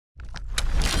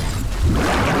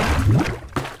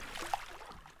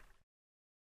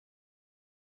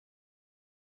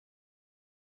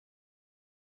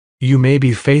You may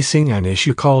be facing an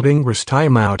issue called Ingress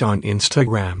Timeout on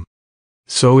Instagram.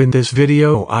 So in this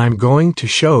video I'm going to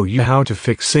show you how to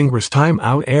fix Ingress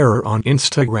Timeout error on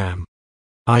Instagram.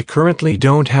 I currently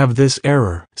don't have this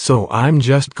error, so I'm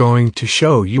just going to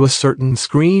show you a certain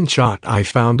screenshot I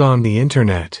found on the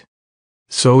internet.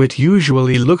 So it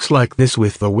usually looks like this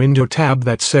with the window tab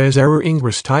that says Error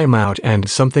Ingress Timeout and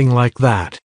something like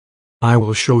that. I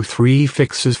will show 3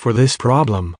 fixes for this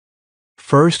problem.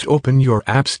 First, open your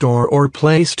App Store or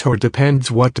Play Store, depends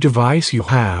what device you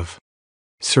have.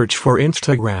 Search for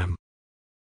Instagram.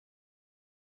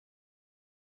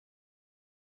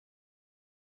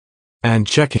 And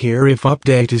check here if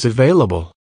update is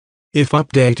available. If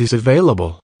update is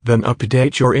available, then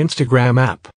update your Instagram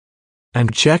app.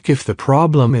 And check if the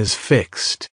problem is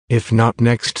fixed. If not,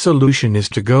 next solution is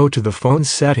to go to the phone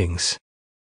settings.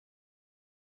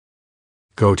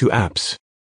 Go to Apps.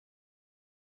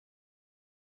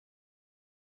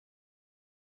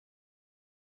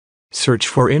 Search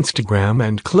for Instagram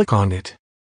and click on it.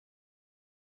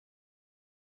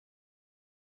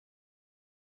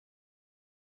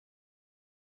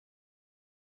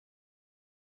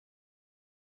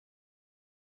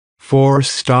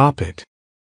 Stop it.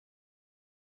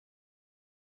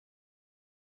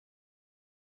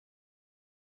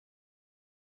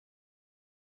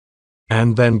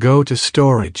 And then go to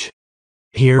Storage.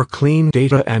 Here clean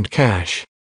data and cache.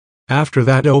 After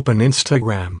that, open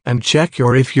Instagram and check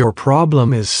if your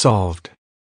problem is solved.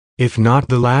 If not,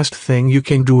 the last thing you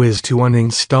can do is to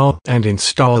uninstall and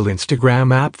install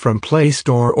Instagram app from Play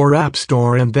Store or App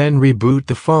Store and then reboot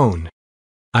the phone.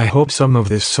 I hope some of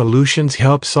these solutions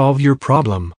help solve your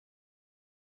problem.